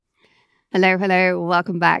Hello, hello.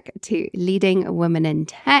 Welcome back to Leading Women in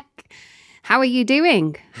Tech. How are you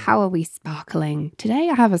doing? How are we sparkling? Today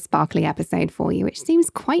I have a sparkly episode for you, which seems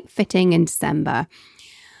quite fitting in December.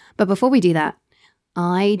 But before we do that,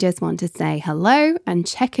 I just want to say hello and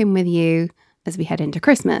check in with you as we head into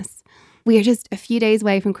Christmas. We are just a few days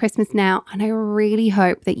away from Christmas now, and I really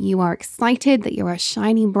hope that you are excited, that you are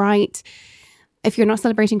shining bright. If you're not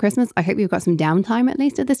celebrating Christmas, I hope you've got some downtime at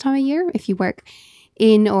least at this time of year. If you work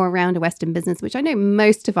in or around a Western business, which I know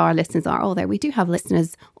most of our listeners are, although we do have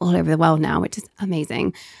listeners all over the world now, which is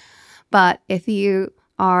amazing. But if you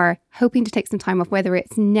are hoping to take some time off, whether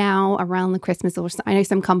it's now around the Christmas, or I know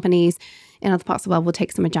some companies in other parts of the world will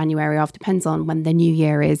take some of January off, depends on when the new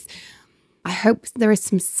year is. I hope there is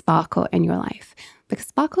some sparkle in your life, because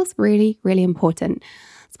sparkle is really, really important.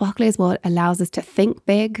 Sparkle is what allows us to think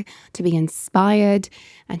big, to be inspired,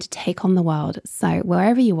 and to take on the world. So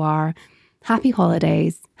wherever you are, happy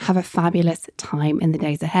holidays. Have a fabulous time in the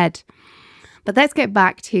days ahead. But let's get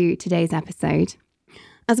back to today's episode.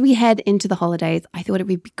 As we head into the holidays, I thought it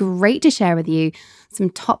would be great to share with you some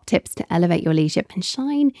top tips to elevate your leadership and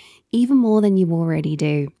shine even more than you already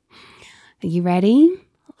do. Are you ready?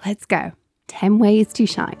 Let's go. 10 ways to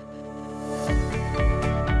shine.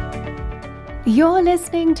 You're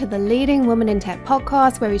listening to the Leading Women in Tech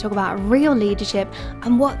podcast, where we talk about real leadership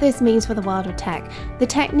and what this means for the world of tech, the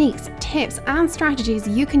techniques, tips, and strategies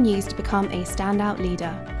you can use to become a standout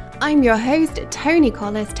leader. I'm your host, Tony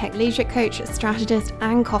Collis, tech leadership coach, strategist,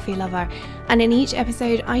 and coffee lover. And in each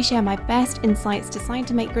episode, I share my best insights designed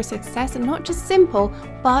to make your success not just simple,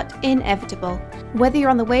 but inevitable. Whether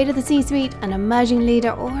you're on the way to the C-suite, an emerging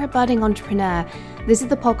leader, or a budding entrepreneur, this is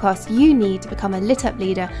the podcast you need to become a lit up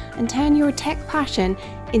leader and turn your tech passion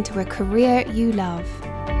into a career you love.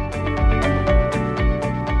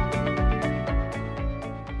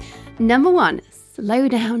 Number 1, slow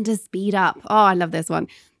down to speed up. Oh, I love this one.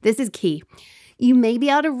 This is key. You may be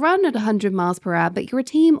able to run at 100 miles per hour, but your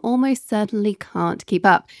team almost certainly can't keep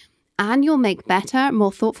up. And you'll make better,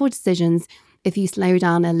 more thoughtful decisions if you slow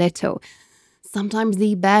down a little. Sometimes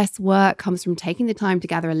the best work comes from taking the time to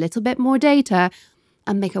gather a little bit more data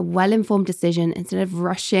and make a well-informed decision instead of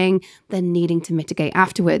rushing, then needing to mitigate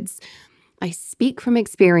afterwards. I speak from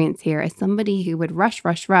experience here as somebody who would rush.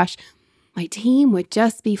 My team would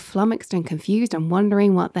just be flummoxed and confused and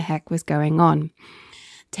wondering what the heck was going on.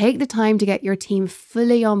 Take the time to get your team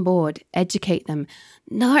fully on board, educate them,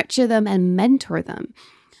 nurture them, and mentor them.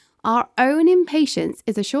 Our own impatience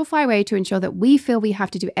is a surefire way to ensure that we feel we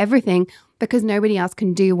have to do everything because nobody else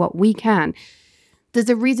can do what we can. There's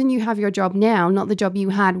a reason you have your job now, not the job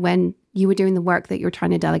you had when you were doing the work that you're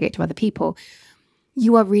trying to delegate to other people.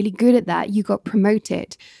 You are really good at that. You got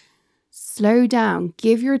promoted. Slow down.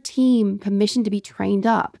 Give your team permission to be trained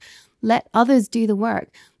up. Let others do the work.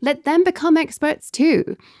 Let them become experts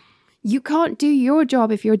too. You can't do your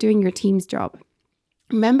job if you're doing your team's job.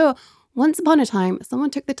 Remember, once upon a time, someone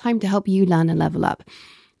took the time to help you learn and level up,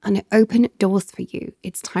 and it opened doors for you.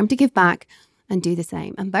 It's time to give back and do the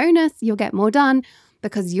same. And bonus, you'll get more done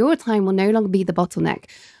because your time will no longer be the bottleneck.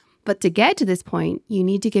 But to get to this point, you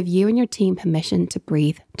need to give you and your team permission to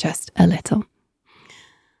breathe just a little.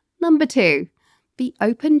 Number 2, be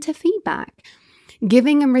open to feedback.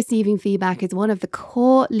 Giving and receiving feedback is one of the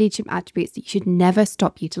core leadership attributes that you should never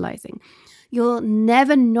stop utilizing. You'll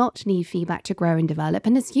never not need feedback to grow and develop.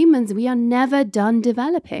 And as humans, we are never done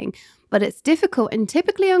developing. But it's difficult and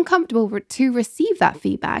typically uncomfortable to receive that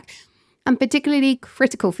feedback, and particularly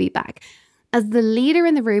critical feedback. As the leader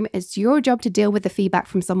in the room, it's your job to deal with the feedback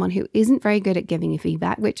from someone who isn't very good at giving you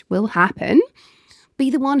feedback, which will happen.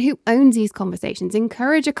 Be the one who owns these conversations.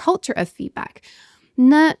 Encourage a culture of feedback.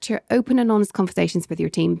 Nurture open and honest conversations with your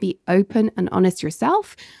team. Be open and honest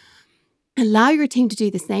yourself. Allow your team to do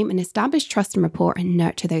the same and establish trust and rapport and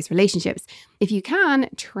nurture those relationships. If you can,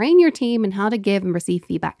 train your team in how to give and receive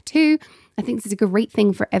feedback too. I think this is a great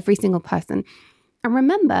thing for every single person. And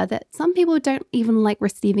remember that some people don't even like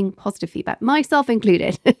receiving positive feedback, myself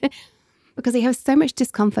included, because they have so much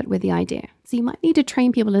discomfort with the idea. So you might need to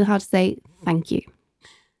train people in how to say thank you.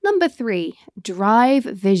 Number 3, drive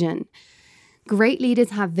vision. Great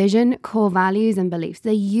leaders have vision, core values, and beliefs.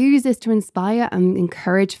 They use this to inspire and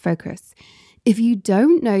encourage focus. If you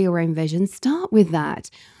don't know your own vision, start with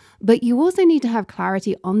that. But you also need to have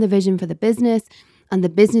clarity on the vision for the business and the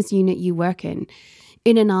business unit you work in.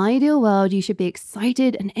 In an ideal world, you should be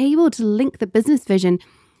excited and able to link the business vision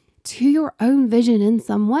to your own vision in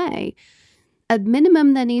some way. At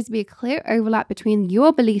minimum, there needs to be a clear overlap between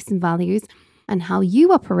your beliefs and values and how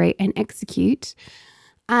you operate and execute.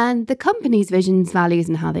 and the company's visions, values,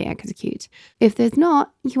 and how they execute. If there's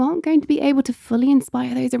not, you aren't going to be able to fully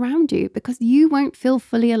inspire those around you because you won't feel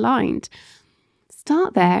fully aligned.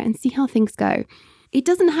 Start there and see how things go. It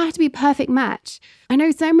doesn't have to be a perfect match. I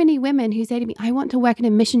know so many women who say to me, I want to work in a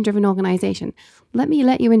mission-driven organization. Let me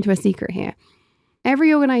let you into a secret here.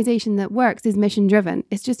 Every organization that works is mission-driven.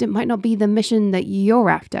 It's just it might not be the mission that you're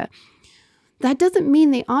after. That doesn't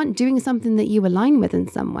mean they aren't doing something that you align with in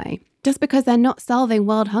some way. Just because they're not solving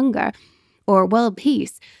world hunger or world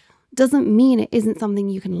peace doesn't mean it isn't something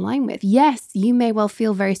you can align with. Yes, you may well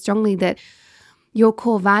feel very strongly that your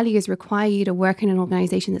core values require you to work in an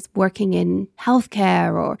organization that's working in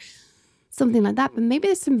healthcare or something like that. But maybe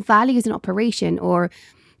there's some values in operation or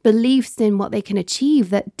beliefs in what they can achieve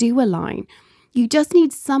that do align. You just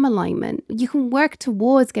need some alignment. You can work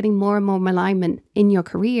towards getting more and more alignment in your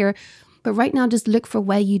career. But right now, just look for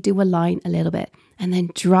where you do align a little bit and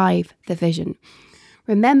then drive the vision.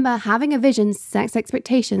 Remember, having a vision sets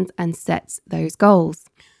expectations and sets those goals.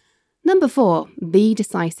 Number 4, be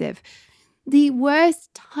decisive. The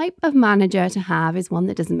worst type of manager to have is one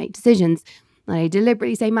that doesn't make decisions. I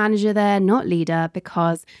deliberately say manager there, not leader,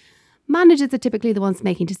 because managers are typically the ones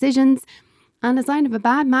making decisions. And a sign of a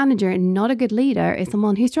bad manager and not a good leader is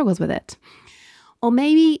someone who struggles with it. Or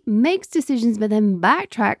maybe makes decisions but then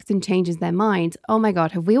backtracks and changes their mind. Oh my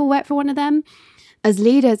God, have we all worked for one of them? As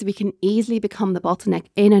leaders, we can easily become the bottleneck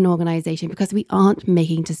in an organization because we aren't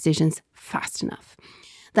making decisions fast enough.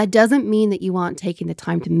 That doesn't mean that you aren't taking the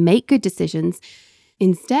time to make good decisions.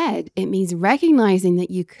 Instead, it means recognizing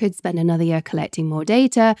that you could spend another year collecting more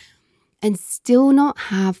data and still not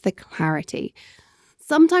have the clarity.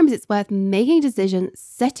 Sometimes it's worth making a decision,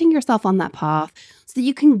 setting yourself on that path so that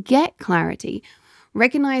you can get clarity.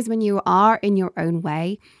 Recognize when you are in your own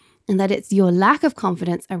way and that it's your lack of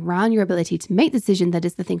confidence around your ability to make the decision that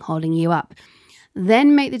is the thing holding you up.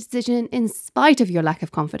 Then make the decision in spite of your lack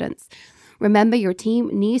of confidence. Remember, your team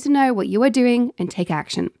needs to know what you are doing and take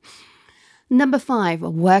action. Number 5,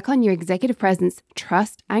 work on your executive presence,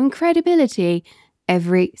 trust, and credibility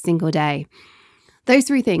every single day. Those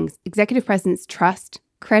 3 things, executive presence, trust,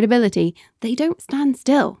 credibility, they don't stand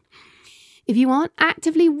still. If you aren't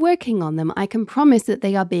actively working on them, I can promise that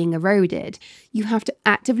they are being eroded. You have to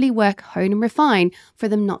actively work, hone, and refine for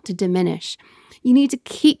them not to diminish. You need to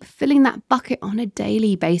keep filling that bucket on a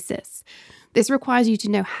daily basis. This requires you to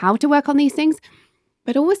know how to work on these things,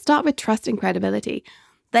 but always start with trust and credibility.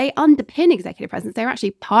 They underpin executive presence. They're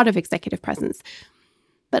actually part of executive presence.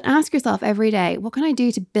 But ask yourself every day, what can I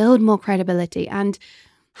do to build more credibility? And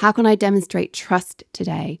how can I demonstrate trust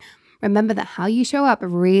today? Remember that how you show up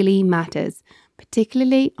really matters,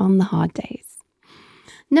 particularly on the hard days.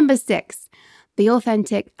 Number 6, be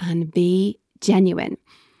authentic and be genuine.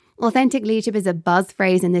 Authentic leadership is a buzz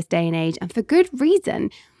phrase in this day and age, and for good reason.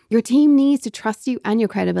 Your team needs to trust you and your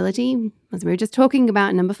credibility, as we were just talking about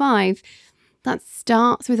in number 5. That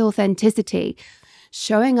starts with authenticity,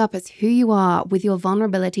 showing up as who you are with your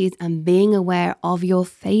vulnerabilities and being aware of your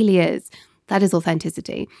failures. That is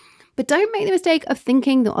authenticity. But don't make the mistake of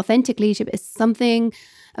thinking that authentic leadership is something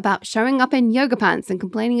about showing up in yoga pants and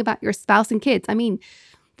complaining about your spouse and kids. I mean,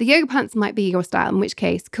 the yoga pants might be your style, in which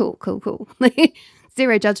case, cool.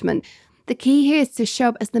 Zero judgment. The key here is to show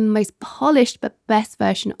up as the most polished but best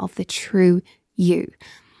version of the true you.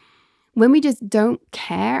 When we just don't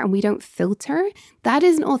care and we don't filter, that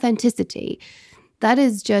isn't authenticity. That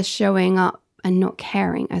is just showing up and not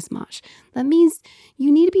caring as much. That means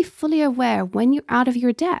you need to be fully aware when you're out of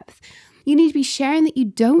your depth. You need to be sharing that you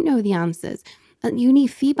don't know the answers and you need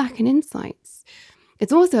feedback and insights.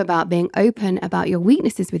 It's also about being open about your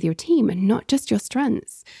weaknesses with your team and not just your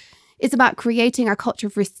strengths. It's about creating a culture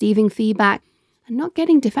of receiving feedback and not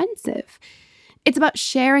getting defensive. It's about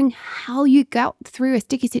sharing how you got through a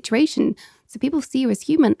sticky situation so people see you as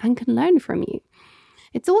human and can learn from you.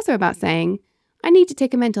 It's also about saying, I need to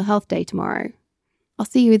take a mental health day tomorrow. I'll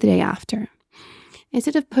see you the day after.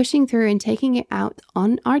 Instead of pushing through and taking it out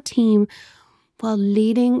on our team while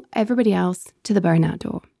leading everybody else to the burnout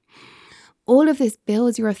door. All of this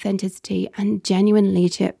builds your authenticity and genuine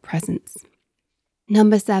leadership presence.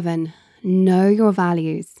 Number 7, know your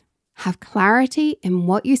values. Have clarity in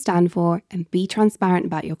what you stand for and be transparent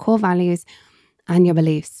about your core values and your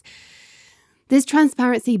beliefs. This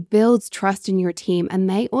transparency builds trust in your team and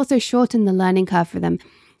may also shorten the learning curve for them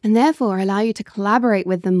and therefore allow you to collaborate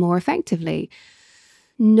with them more effectively.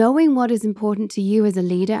 Knowing what is important to you as a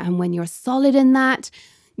leader, and when you're solid in that,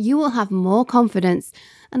 you will have more confidence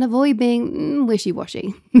and avoid being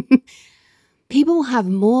wishy-washy. People will have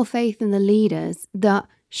more faith in the leaders that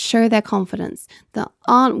show their confidence, that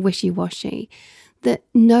aren't wishy-washy, that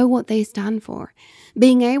know what they stand for.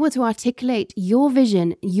 Being able to articulate your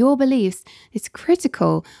vision, your beliefs is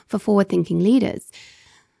critical for forward-thinking leaders.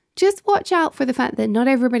 Just watch out for the fact that not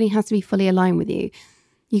everybody has to be fully aligned with you.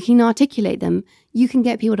 You can articulate them, you can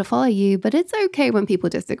get people to follow you, but it's okay when people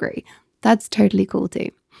disagree. That's totally cool too.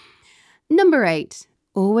 Number 8,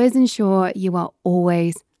 always ensure you are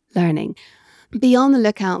always learning. Be on the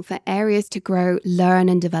lookout for areas to grow, learn,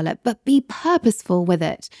 and develop, but be purposeful with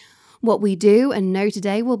it. What we do and know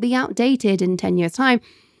today will be outdated in 10 years' time.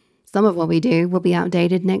 Some of what we do will be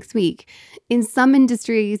outdated next week. In some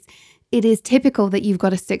industries, it is typical that you've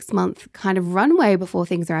got a 6-month kind of runway before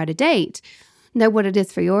things are out of date. Know what it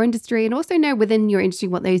is for your industry and also know within your industry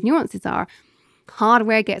what those nuances are.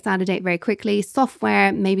 Hardware gets out of date very quickly.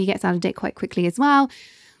 Software maybe gets out of date quite quickly as well.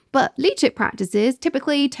 But leadership practices,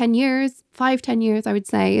 typically 10 years, 5-10 years, I would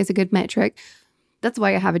say, is a good metric. That's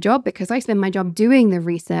why I have a job, because I spend my job doing the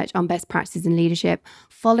research on best practices in leadership,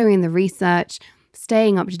 following the research,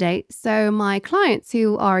 staying up to date. So my clients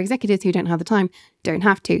who are executives who don't have the time don't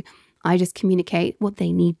have to. I just communicate what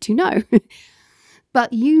they need to know.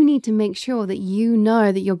 But you need to make sure that you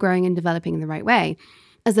know that you're growing and developing in the right way.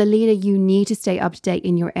 As a leader, you need to stay up to date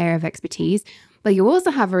in your area of expertise, but you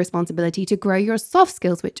also have a responsibility to grow your soft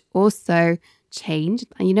skills, which also change.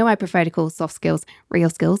 And you know, I prefer to call soft skills real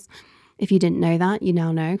skills. If you didn't know that, you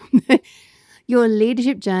now know. Your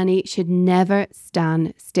leadership journey should never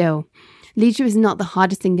stand still. Leadership is not the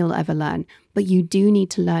hardest thing you'll ever learn, but you do need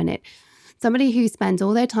to learn it. Somebody who spends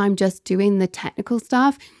all their time just doing the technical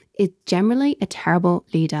stuff is generally a terrible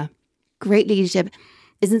leader. Great leadership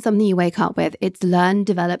isn't something you wake up with. It's learned,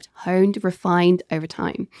 developed, honed, refined over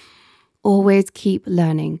time. Always keep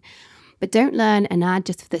learning. But don't learn and add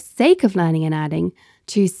just for the sake of learning and adding.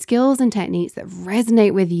 Choose skills and techniques that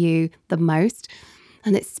resonate with you the most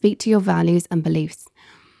and that speak to your values and beliefs.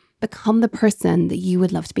 Become the person that you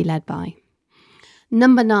would love to be led by.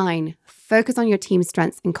 Number 9, focus on your team's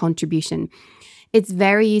strengths and contribution. It's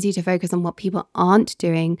very easy to focus on what people aren't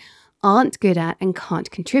doing, aren't good at, and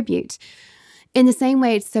can't contribute. In the same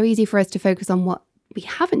way, it's so easy for us to focus on what we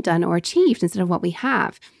haven't done or achieved instead of what we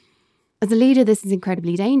have. As a leader, this is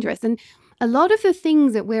incredibly dangerous. And a lot of the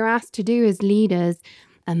things that we're asked to do as leaders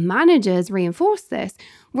and managers reinforce this.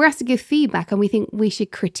 We're asked to give feedback and we think we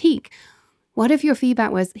should critique. What if your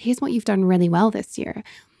feedback was, here's what you've done really well this year?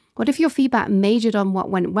 What if your feedback majored on what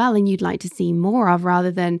went well and you'd like to see more of,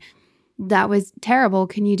 rather than, that was terrible,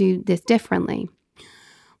 can you do this differently?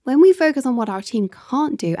 When we focus on what our team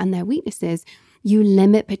can't do and their weaknesses, you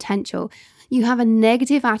limit potential. You have a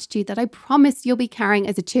negative attitude that I promise you'll be carrying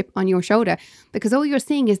as a chip on your shoulder, because all you're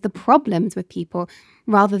seeing is the problems with people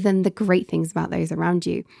rather than the great things about those around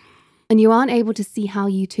you. And you aren't able to see how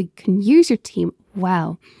you can use your team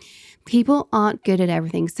well. People aren't good at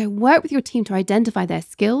everything, so work with your team to identify their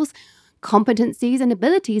skills, competencies, and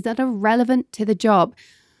abilities that are relevant to the job.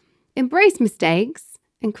 Embrace mistakes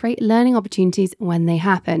and create learning opportunities when they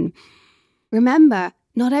happen. Remember,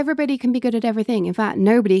 not everybody can be good at everything. In fact,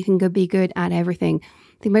 nobody can be good at everything.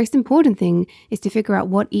 The most important thing is to figure out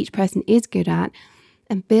what each person is good at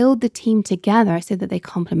and build the team together so that they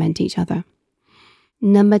complement each other.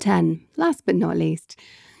 Number 10, last but not least,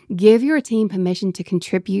 give your team permission to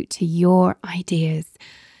contribute to your ideas.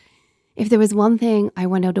 If there was one thing I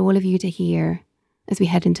wanted all of you to hear as we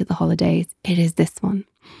head into the holidays, it is this one.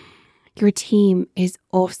 Your team is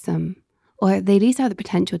awesome, or they at least have the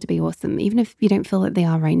potential to be awesome, even if you don't feel that they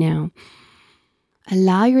are right now.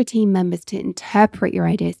 Allow your team members to interpret your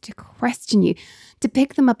ideas, to question you, to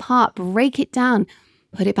pick them apart, break it down,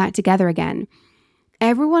 put it back together again.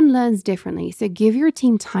 Everyone learns differently, so give your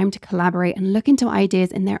team time to collaborate and look into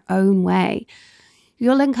ideas in their own way.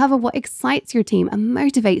 You'll uncover what excites your team and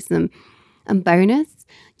motivates them. And bonus,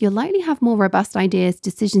 you'll likely have more robust ideas,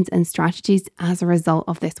 decisions, and strategies as a result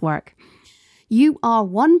of this work. You are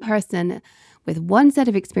one person with one set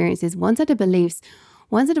of experiences, one set of beliefs,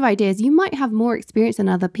 one set of ideas. You might have more experience than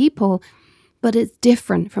other people, but it's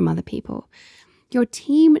different from other people. Your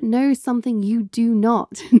team knows something you do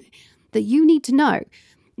not, that you need to know.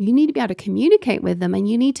 You need to be able to communicate with them, and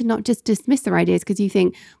you need to not just dismiss their ideas because you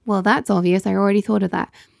think, well, that's obvious, I already thought of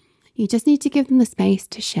that. You just need to give them the space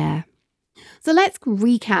to share. So let's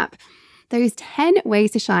recap those 10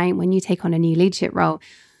 ways to shine when you take on a new leadership role.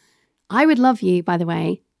 I would love you, by the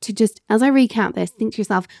way, to just, as I recap this, think to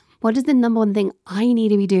yourself, what is the number one thing I need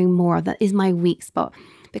to be doing more of that is my weak spot?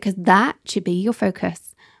 Because that should be your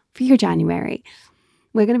focus for your January.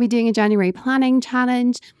 We're going to be doing a January planning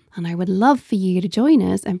challenge, and I would love for you to join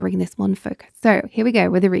us and bring this one focus. So here we go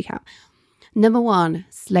with a recap. Number 1,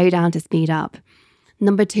 slow down to speed up.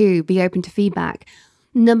 Number 2, be open to feedback.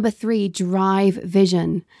 Number 3, drive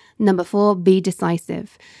vision. Number 4, be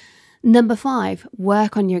decisive. Number 5,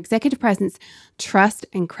 work on your executive presence, trust,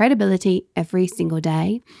 and credibility every single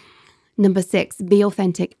day. Number 6, be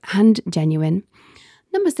authentic and genuine.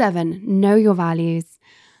 Number 7, know your values.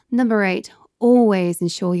 Number 8, always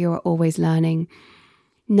ensure you are always learning.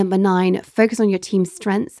 Number 9, focus on your team's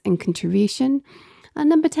strengths and contribution. And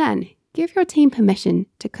number 10, give your team permission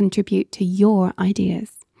to contribute to your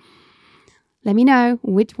ideas. Let me know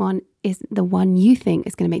which one is the one you think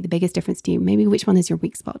is going to make the biggest difference to you. Maybe which one is your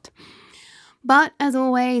weak spot. But as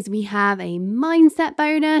always, we have a mindset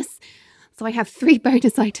bonus. So I have 3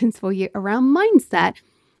 bonus items for you around mindset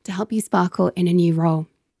to help you sparkle in a new role.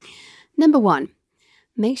 Number 1,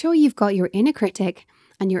 make sure you've got your inner critic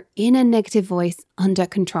and your inner negative voice under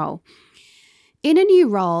control. In a new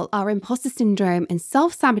role, our imposter syndrome and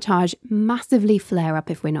self-sabotage massively flare up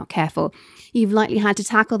if we're not careful. You've likely had to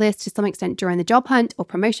tackle this to some extent during the job hunt or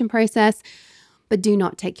promotion process, but do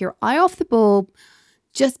not take your eye off the ball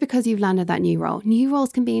just because you've landed that new role. New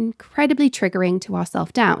roles can be incredibly triggering to our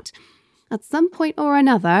self-doubt. At some point or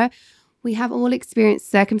another, we have all experienced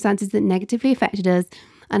circumstances that negatively affected us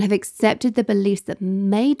and have accepted the beliefs that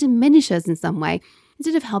may diminish us in some way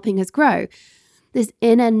instead of helping us grow. This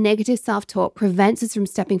inner negative self-talk prevents us from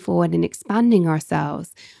stepping forward and expanding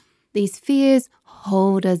ourselves. These fears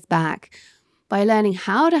hold us back. By learning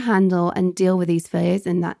how to handle and deal with these fears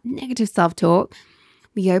and that negative self-talk,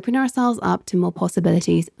 we open ourselves up to more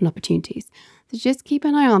possibilities and opportunities. So just keep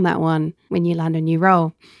an eye on that one when you land a new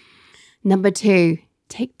role. Number 2,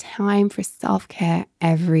 take time for self-care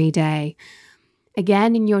every day.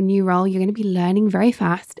 Again, in your new role, you're going to be learning very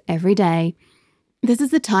fast every day. This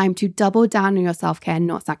is the time to double down on your self-care and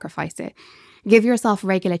not sacrifice it. Give yourself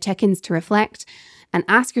regular check-ins to reflect and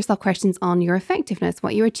ask yourself questions on your effectiveness,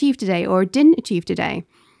 what you achieved today or didn't achieve today,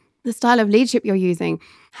 the style of leadership you're using,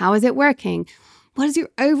 how is it working, what is your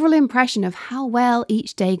overall impression of how well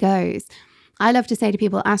each day goes. I love to say to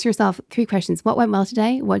people, ask yourself 3 questions. What went well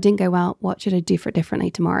today? What didn't go well? What should I do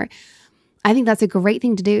differently tomorrow? I think that's a great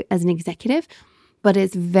thing to do as an executive, but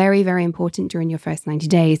it's very, very important during your first 90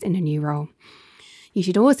 days in a new role. You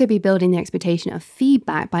should also be building the expectation of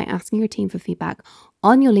feedback by asking your team for feedback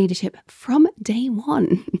on your leadership from day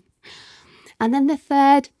 1. And then the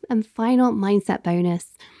third and final mindset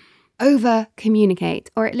bonus, over communicate,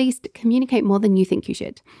 or at least communicate more than you think you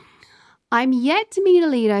should. I'm yet to meet a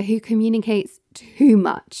leader who communicates too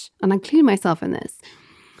much, and I include myself in this.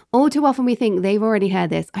 All too often we think they've already heard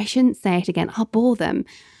this. I shouldn't say it again. I'll bore them.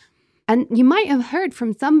 And you might have heard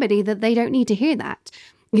from somebody that they don't need to hear that.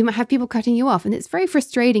 You might have people cutting you off, and it's very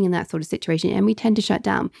frustrating in that sort of situation, and we tend to shut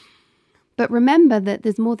down. But remember that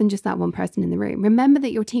there's more than just that one person in the room. Remember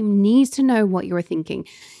that your team needs to know what you're thinking.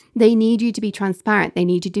 They need you to be transparent. They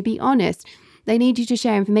need you to be honest. They need you to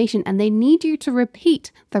share information, and they need you to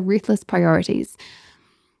repeat the ruthless priorities.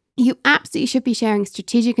 You absolutely should be sharing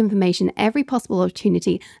strategic information at every possible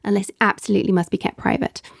opportunity, unless it absolutely must be kept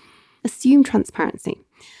private. Assume transparency.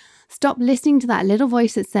 Stop listening to that little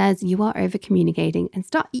voice that says you are over communicating and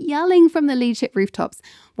start yelling from the leadership rooftops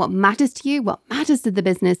what matters to you, what matters to the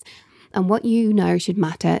business, and what you know should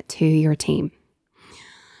matter to your team.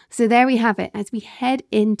 So there we have it. As we head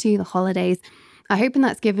into the holidays, I hope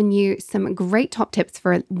that's given you some great top tips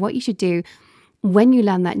for what you should do when you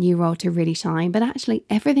land that new role to really shine. But actually,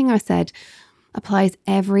 everything I said applies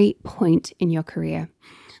every point in your career.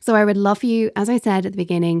 So I would love for you, as I said at the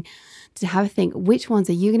beginning, to have a think, which ones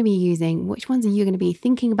are you going to be using? Which ones are you going to be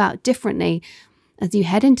thinking about differently as you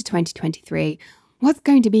head into 2023? What's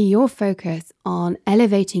going to be your focus on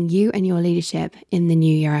elevating you and your leadership in the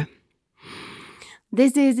new year?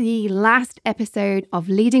 This is the last episode of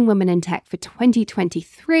Leading Women in Tech for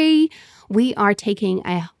 2023. We are taking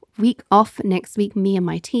a week off next week, me and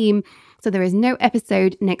my team. So there is no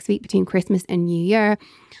episode next week between Christmas and New Year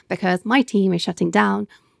because my team is shutting down.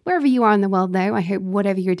 Wherever you are in the world, though, I hope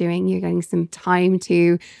whatever you're doing, you're getting some time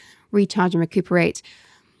to recharge and recuperate.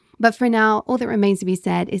 But for now, all that remains to be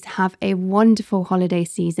said is have a wonderful holiday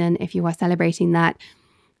season if you are celebrating that.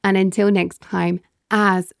 And until next time,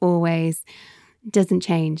 as always, it doesn't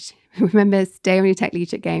change. Remember, stay on your tech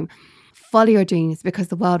leadership game. Follow your dreams because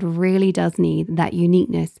the world really does need that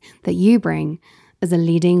uniqueness that you bring as a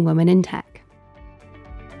leading woman in tech.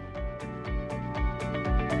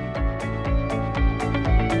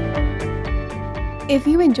 If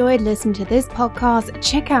you enjoyed listening to this podcast,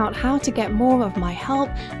 check out how to get more of my help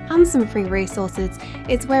and some free resources.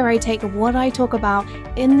 It's where I take what I talk about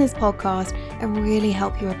in this podcast and really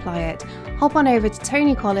help you apply it. Hop on over to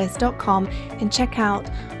tonycollis.com and check out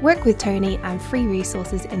Work with Tony and free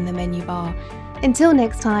resources in the menu bar. Until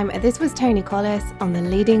next time, this was Toni Collis on the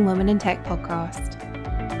Leading Women in Tech podcast.